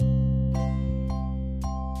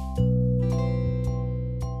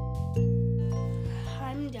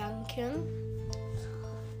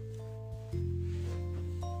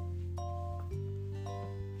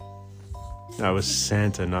That was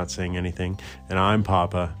Santa not saying anything. And I'm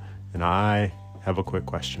Papa, and I have a quick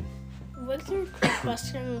question. What's your quick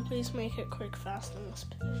question? Please make it quick, fast, and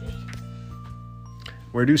speedy.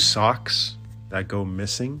 Where do socks that go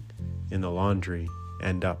missing in the laundry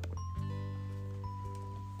end up?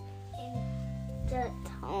 In the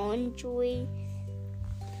laundry.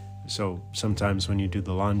 So sometimes when you do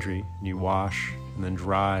the laundry and you wash and then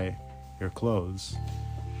dry your clothes,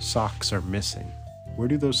 socks are missing. Where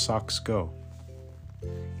do those socks go?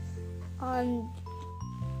 On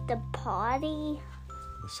the potty.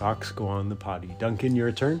 The socks go on the potty. Duncan,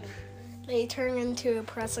 your turn? They turn into a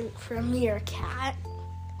present from your cat.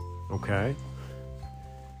 Okay.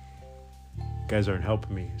 You guys aren't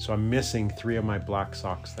helping me. So I'm missing 3 of my black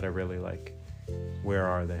socks that I really like. Where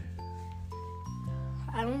are they?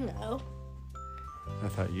 I don't know. I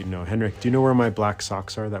thought you'd know. Henrik, do you know where my black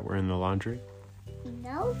socks are that were in the laundry?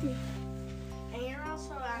 No. And you're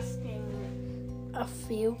also asking a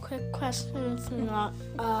few quick questions, not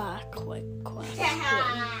a quick question.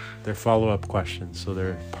 They're follow-up questions, so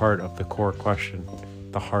they're part of the core question,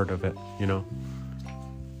 the heart of it, you know?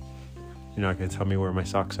 You're not going to tell me where my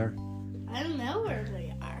socks are? I don't know where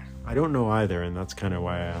they are. I don't know either, and that's kind of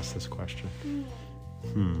why I asked this question.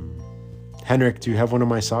 Henrik, do you have one of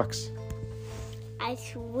my socks? I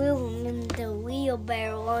threw them in the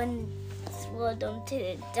wheelbarrow and threw them to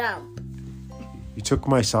the dump. You took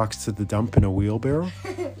my socks to the dump in a wheelbarrow?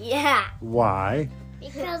 Yeah. Why?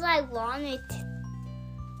 Because I wanted to.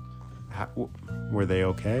 Were they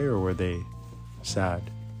okay, or were they sad?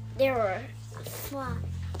 They were fun.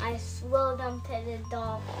 I threw them to the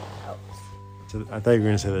dog house. I thought you were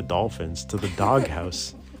going to say the dolphins, to the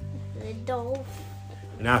doghouse. The dolphin.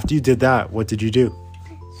 And after you did that, what did you do?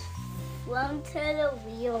 Run to the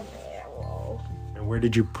wheelbarrow. And where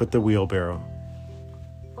did you put the wheelbarrow?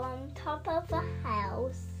 On top of the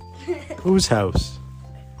house. Whose house?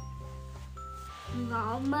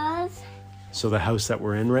 Mama's. So the house that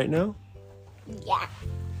we're in right now? Yeah.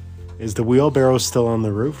 Is the wheelbarrow still on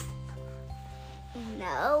the roof?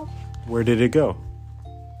 No. Where did it go?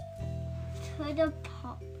 To the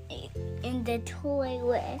in the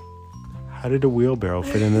toilet. How did a wheelbarrow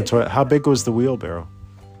fit in the toilet? How big was the wheelbarrow?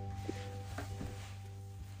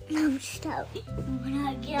 No, stop. When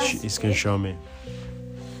I get He's going to show me.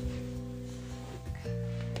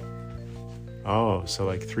 Oh, so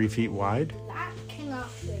like 3 feet wide? That cannot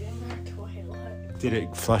fit in that toilet. Did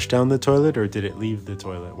it flush down the toilet, or did it leave the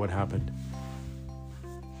toilet? What happened?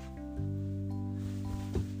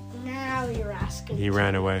 Now you're asking. He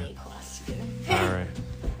ran away. A question. All right.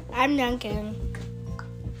 I'm Duncan.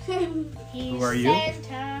 He's Who are you?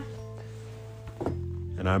 Santa.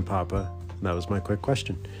 And I'm Papa. And that was my quick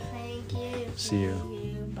question. Thank you. See you.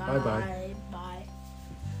 Bye. Bye-bye.